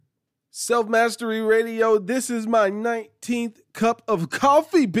Self Mastery Radio. This is my 19th cup of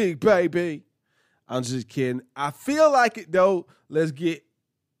coffee, big baby. I'm just kidding. I feel like it though. Let's get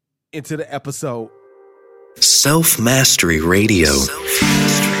into the episode. Self Mastery Radio.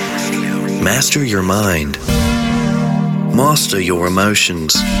 Master your mind. Master your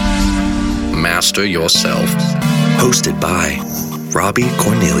emotions. Master yourself. Hosted by Robbie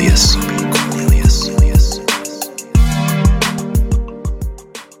Cornelius.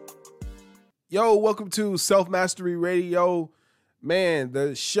 Yo, welcome to Self Mastery Radio. Man,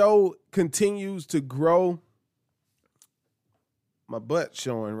 the show continues to grow. My butt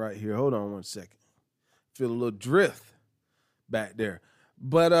showing right here. Hold on one second. Feel a little drift back there.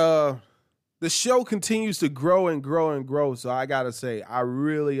 But the show continues to grow and grow and grow. So I got to say, I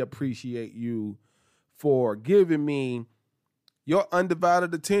really appreciate you for giving me your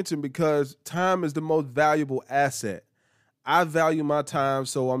undivided attention because time is the most valuable asset. I value my time,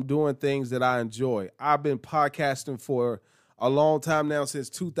 so I'm doing things that I enjoy. I've been podcasting for a long time now, since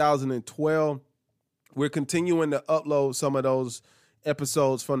 2012. We're continuing to upload some of those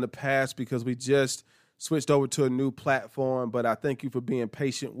episodes from the past because we just switched over to a new platform, but I thank you for being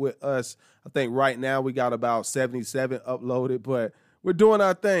patient with us. I think right now we got about 77 uploaded, but we're doing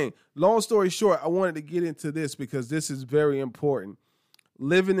our thing. Long story short, I wanted to get into this because this is very important.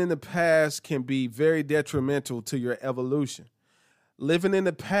 Living in the past can be very detrimental to your evolution. Living in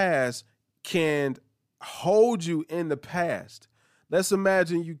the past can hold you in the past. Let's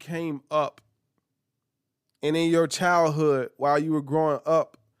imagine you came up and in your childhood, while you were growing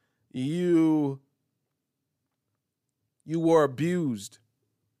up, you were abused.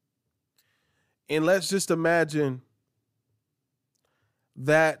 And let's just imagine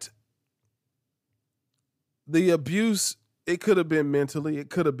that the abuse, it could have been mentally, it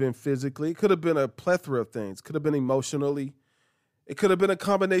could have been physically, it could have been a plethora of things, it could have been emotionally, it could have been a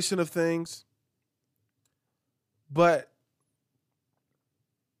combination of things. But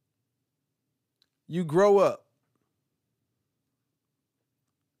you grow up.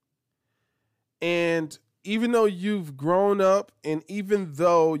 And even though you've grown up and even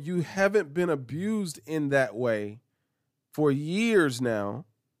though you haven't been abused in that way for years now,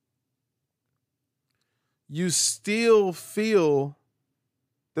 you still feel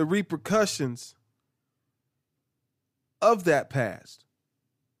the repercussions of that past.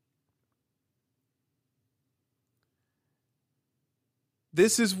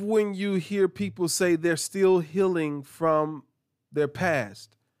 This is when you hear people say they're still healing from their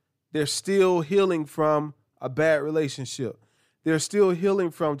past. They're still healing from a bad relationship. They're still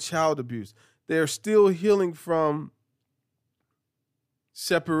healing from child abuse. They're still healing from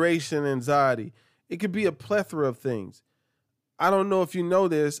separation anxiety. It could be a plethora of things. I don't know if you know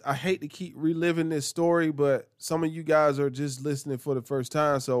this. I hate to keep reliving this story, but some of you guys are just listening for the first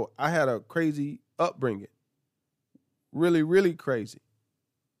time. So I had a crazy upbringing. Really, really crazy.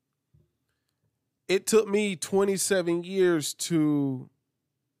 It took me 27 years to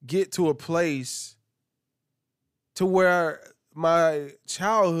get to a place to where my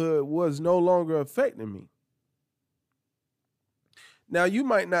childhood was no longer affecting me. Now, you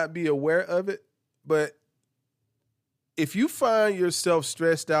might not be aware of it, but if you find yourself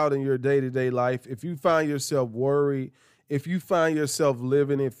stressed out in your day-to-day life, if you find yourself worried, if you find yourself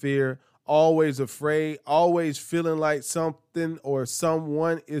living in fear, always afraid, always feeling like something or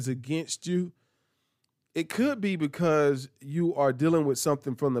someone is against you, it could be because you are dealing with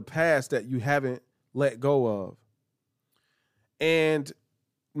something from the past that you haven't let go of. And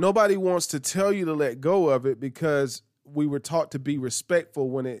nobody wants to tell you to let go of it because we were taught to be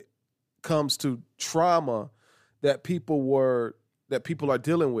respectful when it comes to trauma that people are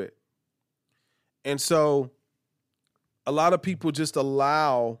dealing with. And so a lot of people just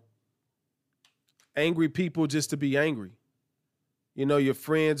allow angry people just to be angry. You know, your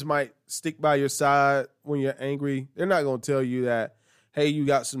friends might stick by your side when you're angry. They're not going to tell you that, hey, you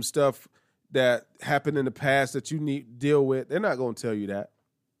got some stuff that happened in the past that you need to deal with. They're not going to tell you that.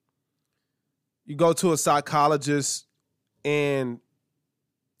 You go to a psychologist and,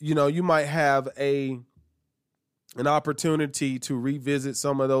 you know, you might have an opportunity to revisit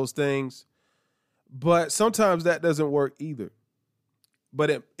some of those things. But sometimes that doesn't work either.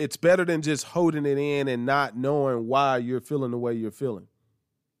 But it's better than just holding it in and not knowing why you're feeling the way you're feeling.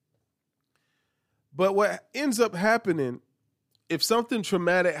 But what ends up happening, if something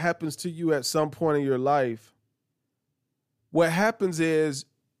traumatic happens to you at some point in your life, what happens is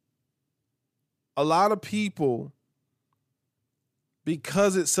a lot of people,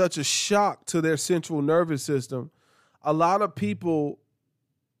 because it's such a shock to their central nervous system, a lot of people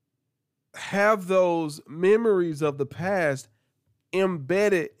have those memories of the past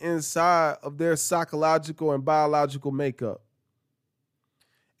embedded inside of their psychological and biological makeup.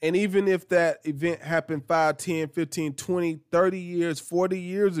 And even if that event happened 5, 10, 15, 20, 30 years, 40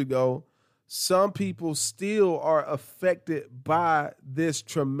 years ago, some people still are affected by this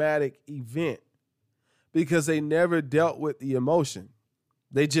traumatic event because they never dealt with the emotion.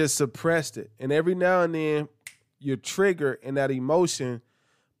 They just suppressed it. And every now and then, your trigger and that emotion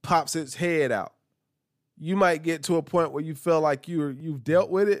pops its head out. You might get to a point where you feel like you've dealt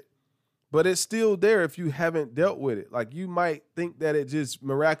with it, but it's still there if you haven't dealt with it. Like, you might think that it just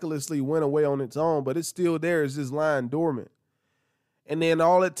miraculously went away on its own, but it's still there. It's just lying dormant. And then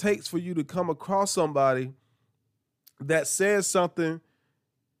all it takes for you to come across somebody that says something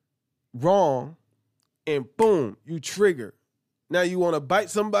wrong, and boom, you trigger. Now you want to bite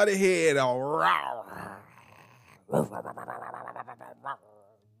somebody's head off.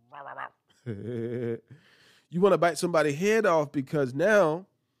 You want to bite somebody's head off because now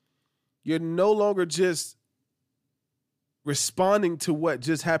you're no longer just responding to what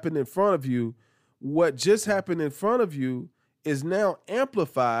just happened in front of you. What just happened in front of you is now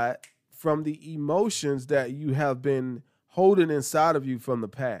amplified from the emotions that you have been holding inside of you from the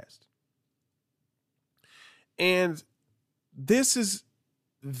past. And this is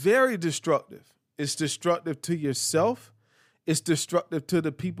very destructive. It's destructive to yourself. It's destructive to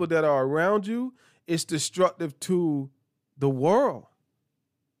the people that are around you. It's destructive to the world.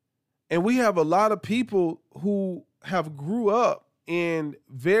 And we have a lot of people who have grew up in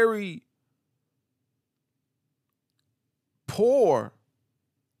very poor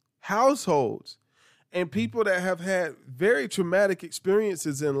households and people that have had very traumatic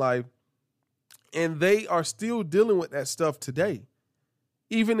experiences in life, and they are still dealing with that stuff today,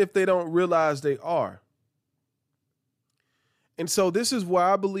 even if they don't realize they are. And so this is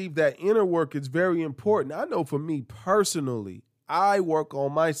why I believe that inner work is very important. I know for me personally, I work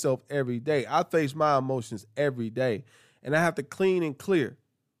on myself every day. I face my emotions every day, and I have to clean and clear.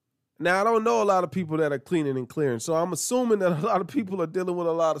 Now, I don't know a lot of people that are cleaning and clearing, so I'm assuming that a lot of people are dealing with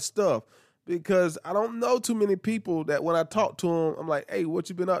a lot of stuff because I don't know too many people that when I talk to them, I'm like, hey, what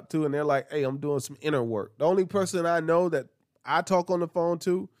you been up to? And they're like, hey, I'm doing some inner work. The only person I know that I talk on the phone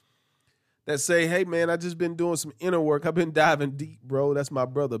to that say, hey, man, I just been doing some inner work. I've been diving deep, bro. That's my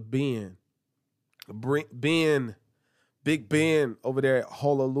brother, Ben. Big Ben over there at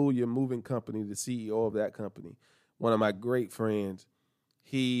Hallelujah Moving Company, the CEO of that company, one of my great friends.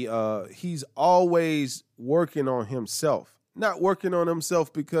 He's always working on himself, not working on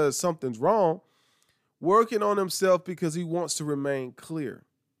himself because something's wrong, working on himself because he wants to remain clear.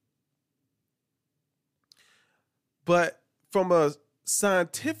 But from a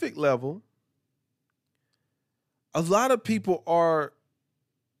scientific level, a lot of people are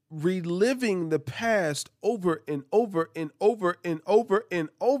reliving the past over and over and over and over and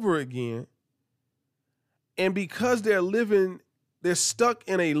over again. And because they're stuck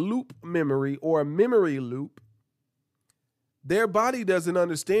in a loop memory or a memory loop, their body doesn't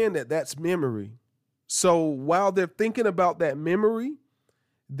understand that that's memory. So while they're thinking about that memory,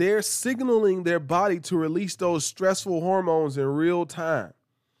 they're signaling their body to release those stressful hormones in real time.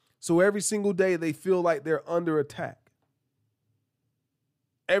 So every single day they feel like they're under attack.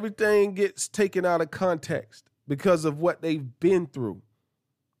 Everything gets taken out of context because of what they've been through.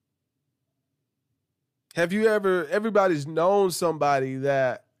 Everybody's known somebody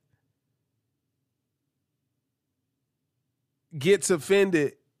that gets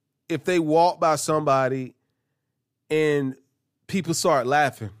offended if they walk by somebody and people start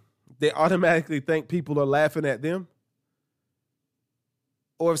laughing. They automatically think people are laughing at them.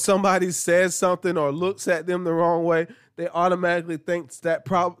 Or if somebody says something or looks at them the wrong way, they automatically think that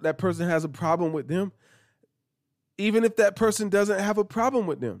person has a problem with them, even if that person doesn't have a problem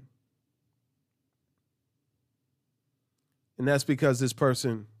with them. And that's because this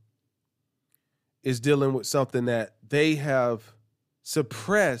person is dealing with something that they have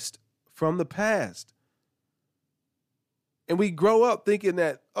suppressed from the past. And we grow up thinking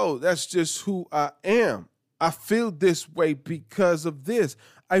that, oh, that's just who I am. I feel this way because of this.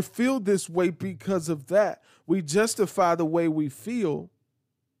 I feel this way because of that. We justify the way we feel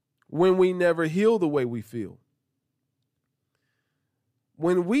when we never heal the way we feel.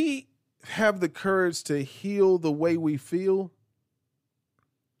 When we have the courage to heal the way we feel,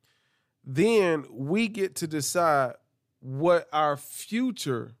 then we get to decide what our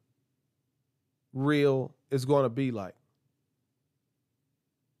future real is going to be like.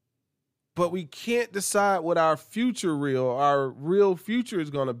 But we can't decide what our real future is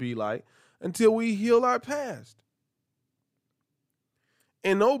going to be like until we heal our past.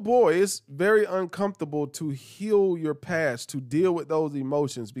 And oh boy, it's very uncomfortable to heal your past, to deal with those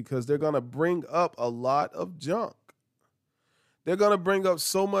emotions, because they're going to bring up a lot of junk. They're going to bring up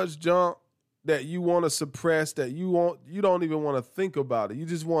so much junk that you want to suppress, that you don't even want to think about it. You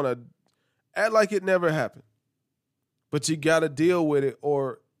just want to act like it never happened. But you got to deal with it,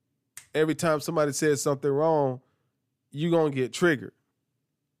 or every time somebody says something wrong, you're going to get triggered.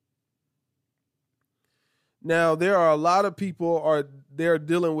 Now, there are a lot of people they're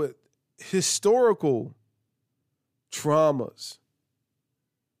dealing with historical traumas,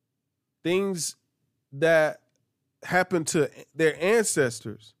 things that happened to their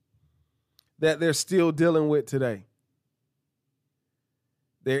ancestors that they're still dealing with today.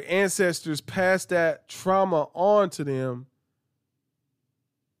 Their ancestors passed that trauma on to them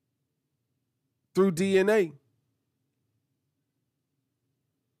through DNA.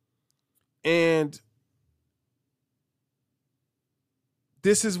 And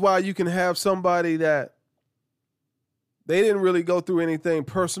this is why you can have somebody that they didn't really go through anything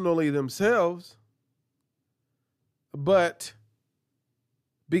personally themselves, but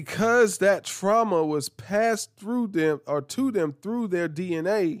because that trauma was passed through them or to them through their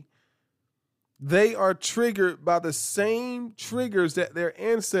DNA, they are triggered by the same triggers that their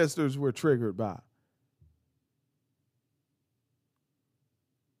ancestors were triggered by.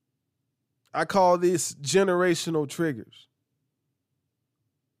 I call this generational triggers.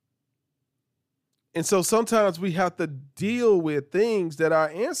 And so sometimes we have to deal with things that our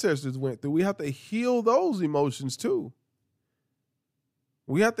ancestors went through. We have to heal those emotions too.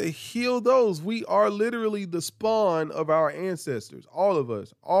 We have to heal those. We are literally the spawn of our ancestors, all of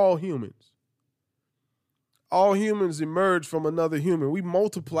us, all humans. All humans emerge from another human. We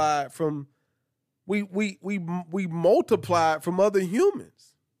multiplied from multiplied from other humans.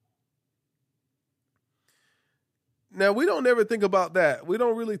 Now, we don't ever think about that. We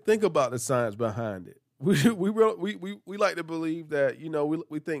don't really think about the science behind it. We like to believe that,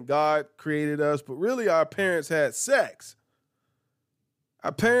 we think God created us, but really our parents had sex.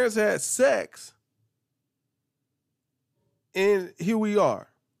 Our parents had sex, and here we are.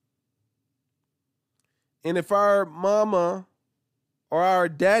 And if our mama or our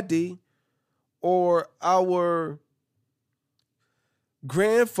daddy or our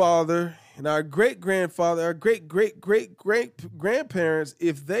grandfather and our great-grandfather, our great-great-great-great-grandparents,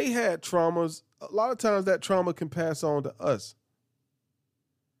 if they had traumas, a lot of times that trauma can pass on to us.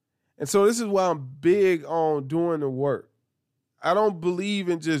 And so this is why I'm big on doing the work. I don't believe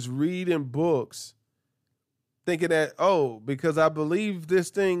in just reading books thinking that, because I believe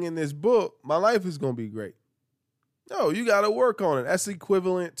this thing in this book, my life is going to be great. No, you got to work on it. That's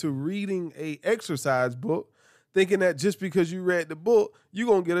equivalent to reading a exercise book, thinking that just because you read the book, you're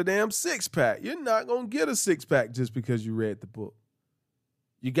going to get a damn six-pack. You're not going to get a six-pack just because you read the book.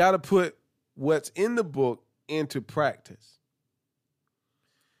 You got to put what's in the book into practice.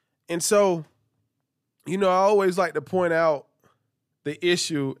 And so, I always like to point out the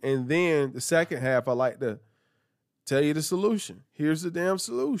issue, and then the second half, I like to tell you the solution. Here's the damn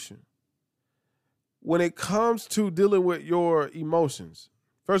solution. When it comes to dealing with your emotions,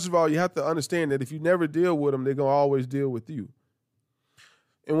 first of all, you have to understand that if you never deal with them, they're going to always deal with you.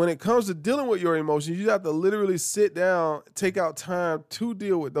 And when it comes to dealing with your emotions, you have to literally sit down, take out time to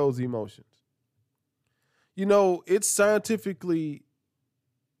deal with those emotions. It's scientifically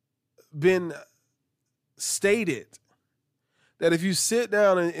been stated that if you sit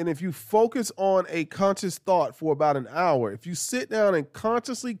down and if you focus on a conscious thought for about an hour, if you sit down and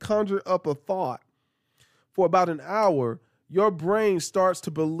consciously conjure up a thought for about an hour, your brain starts to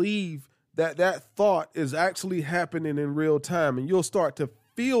believe that that thought is actually happening in real time, and you'll start to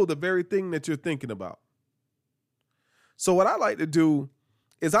feel the very thing that you're thinking about. So what I like to do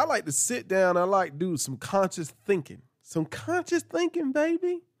is I like to sit down, I like to do some conscious thinking. Some conscious thinking,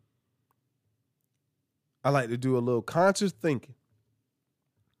 baby. I like to do a little conscious thinking.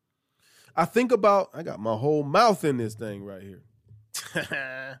 I got my whole mouth in this thing right here.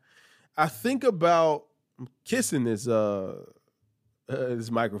 I think about kissing this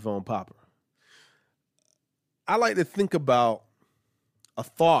microphone popper. I like to think about a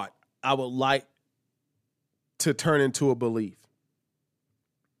thought I would like to turn into a belief.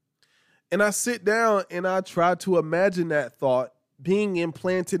 And I sit down and I try to imagine that thought being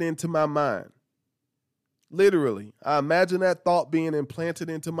implanted into my mind. Literally, I imagine that thought being implanted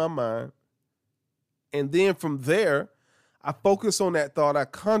into my mind. And then from there, I focus on that thought. I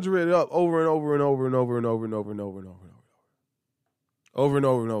conjure it up over and over and over and over and over and over and over and over and over and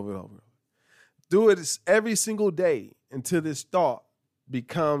over and over and over. Do it every single day until this thought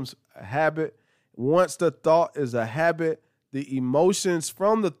becomes a habit. Once the thought is a habit, the emotions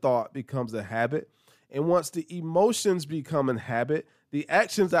from the thought becomes a habit. And once the emotions become a habit, the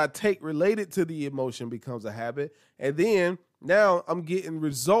actions I take related to the emotion becomes a habit. And then now I'm getting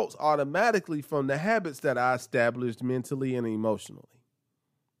results automatically from the habits that I established mentally and emotionally.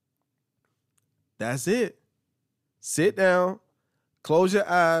 That's it. Sit down, close your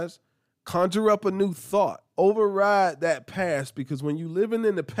eyes, conjure up a new thought, override that past, because when you living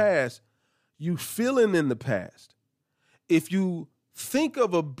in the past, you feeling in the past. If you think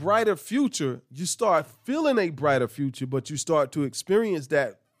of a brighter future, you start feeling a brighter future, but you start to experience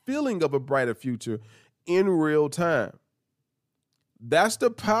that feeling of a brighter future in real time. That's the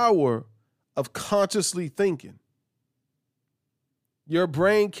power of consciously thinking. Your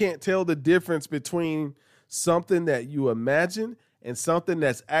brain can't tell the difference between something that you imagine and something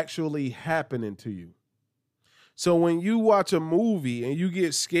that's actually happening to you. So when you watch a movie and you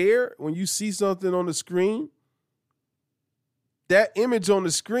get scared, when you see something on the screen, that image on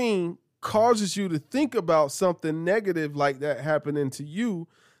the screen causes you to think about something negative like that happening to you.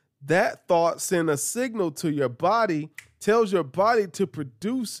 That thought sends a signal to your body, tells your body to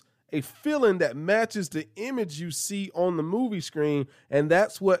produce a feeling that matches the image you see on the movie screen, and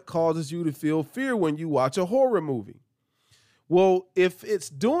that's what causes you to feel fear when you watch a horror movie. Well, if it's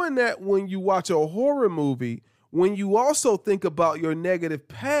doing that when you watch a horror movie, when you also think about your negative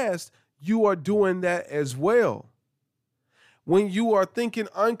past, you are doing that as well. When you are thinking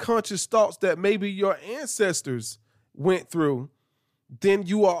unconscious thoughts that maybe your ancestors went through, then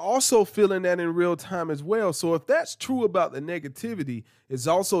you are also feeling that in real time as well. So if that's true about the negativity, it's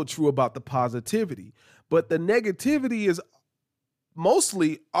also true about the positivity. But the negativity is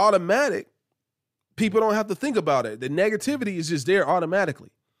mostly automatic. People don't have to think about it. The negativity is just there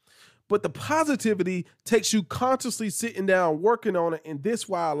automatically. But the positivity takes you consciously sitting down, working on it. And this is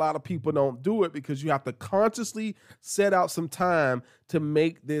why a lot of people don't do it, because you have to consciously set out some time to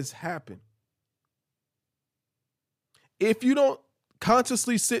make this happen. If you don't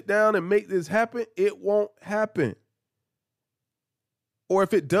consciously sit down and make this happen, it won't happen. Or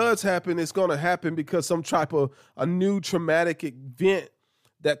if it does happen, it's going to happen because some type of a new traumatic event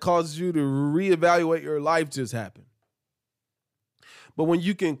that causes you to reevaluate your life just happened. But when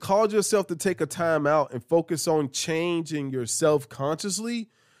you can cause yourself to take a time out and focus on changing yourself consciously,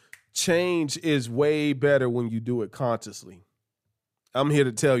 change is way better when you do it consciously. I'm here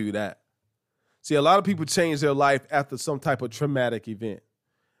to tell you that. See, a lot of people change their life after some type of traumatic event.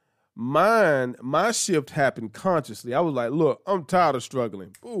 My shift happened consciously. I was like, look, I'm tired of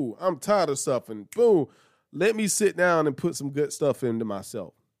struggling. Boo, I'm tired of suffering. Boo, let me sit down and put some good stuff into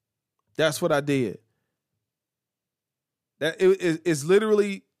myself. That's what I did. It's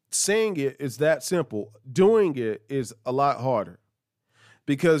literally saying it is that simple. Doing it is a lot harder,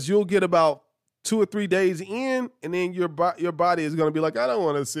 because you'll get about 2 or 3 days in, and then your body is going to be like, I don't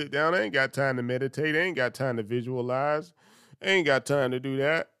want to sit down. I ain't got time to meditate. I ain't got time to visualize. I ain't got time to do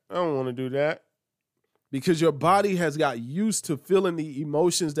that. I don't want to do that. Because your body has got used to feeling the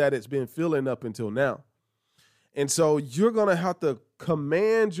emotions that it's been feeling up until now. And so you're going to have to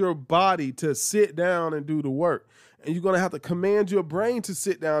command your body to sit down and do the work. And you're going to have to command your brain to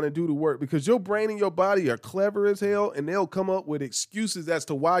sit down and do the work, because your brain and your body are clever as hell, and they'll come up with excuses as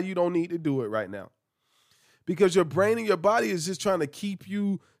to why you don't need to do it right now. Because your brain and your body is just trying to keep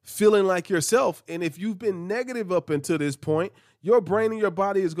you feeling like yourself. And if you've been negative up until this point, your brain and your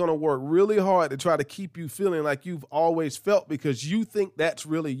body is going to work really hard to try to keep you feeling like you've always felt, because you think that's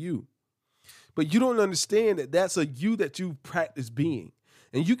really you. But you don't understand that that's a you that you've practiced being.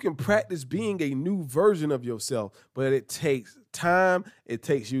 And you can practice being a new version of yourself, but it takes time. It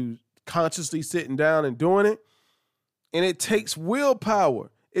takes you consciously sitting down and doing it. And it takes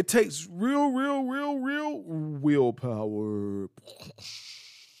willpower. It takes real willpower.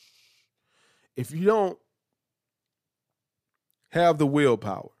 If you don't have the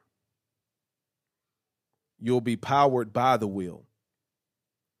willpower, you'll be powered by the will,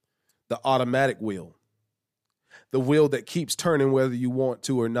 the automatic will. The will that keeps turning whether you want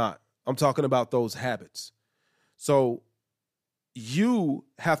to or not. I'm talking about those habits. So you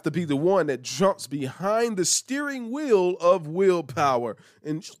have to be the one that jumps behind the steering wheel of willpower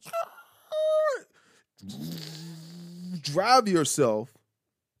and drive yourself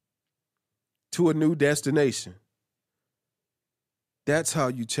to a new destination. That's how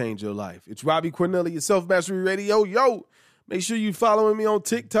you change your life. It's Robbie Cornelius, Self Mastery Radio. Yo, make sure you following me on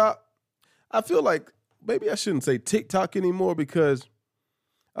TikTok. I feel like maybe I shouldn't say TikTok anymore, because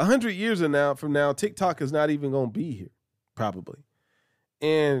 100 years from now, TikTok is not even going to be here, probably.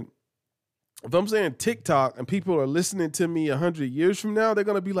 And if I'm saying TikTok and people are listening to me 100 years from now, they're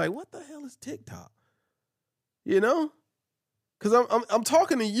going to be like, what the hell is TikTok? You know? Because I'm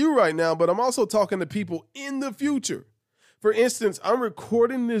talking to you right now, but I'm also talking to people in the future. For instance, I'm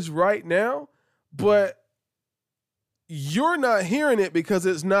recording this right now, but you're not hearing it because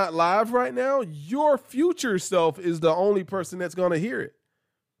it's not live right now. Your future self is the only person that's going to hear it.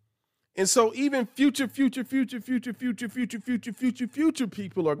 And so even future people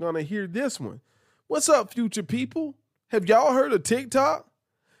are going to hear this one. What's up, future people? Have y'all heard of TikTok?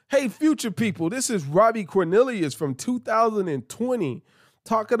 Hey, future people, this is Robbie Cornelius from 2020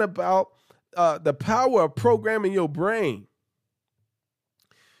 talking about the power of programming your brain.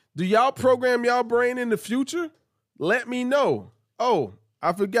 Do y'all program y'all brain in the future? Let me know. Oh,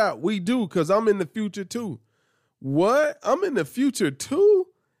 I forgot. We do, because I'm in the future too. What? I'm in the future too?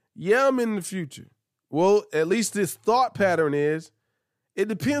 Yeah, I'm in the future. Well, at least this thought pattern is. It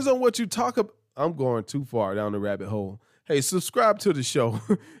depends on what you talk about. I'm going too far down the rabbit hole. Hey, subscribe to the show.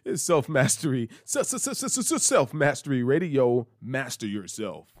 It's Self-Mastery. Self-Mastery Radio. Master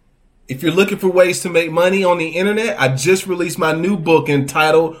yourself. If you're looking for ways to make money on the internet, I just released my new book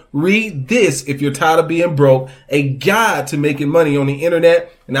entitled Read This If You're Tired of Being Broke, a guide to making money on the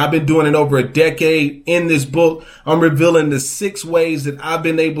internet. And I've been doing it over a decade. In this book, I'm revealing the 6 ways that I've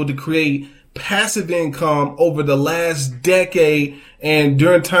been able to create passive income over the last decade. And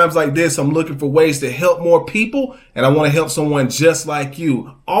during times like this, I'm looking for ways to help more people. And I want to help someone just like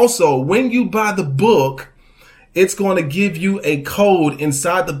you. Also, when you buy the book, it's going to give you a code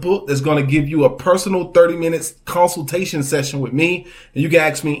inside the book that's going to give you a personal 30 minutes consultation session with me. And you can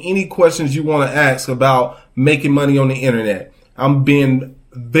ask me any questions you want to ask about making money on the internet. I'm being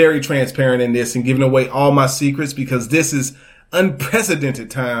very transparent in this and giving away all my secrets because this is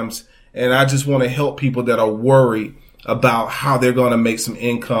unprecedented times. And I just want to help people that are worried about how they're going to make some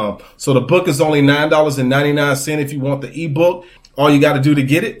income. So the book is only $9.99 if you want the ebook. All you got to do to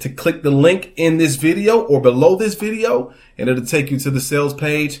get it, to click the link in this video or below this video, and it'll take you to the sales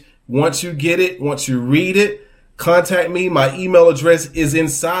page. Once you get it, once you read it, contact me. My email address is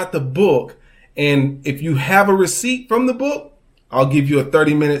inside the book. And if you have a receipt from the book, I'll give you a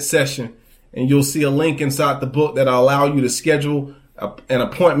 30-minute session, and you'll see a link inside the book that'll allow you to schedule an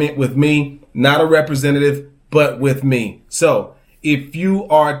appointment with me, not a representative, but with me. So if you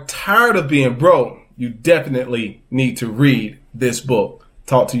are tired of being broke, you definitely need to read this book.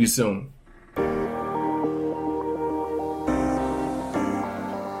 Talk to you soon.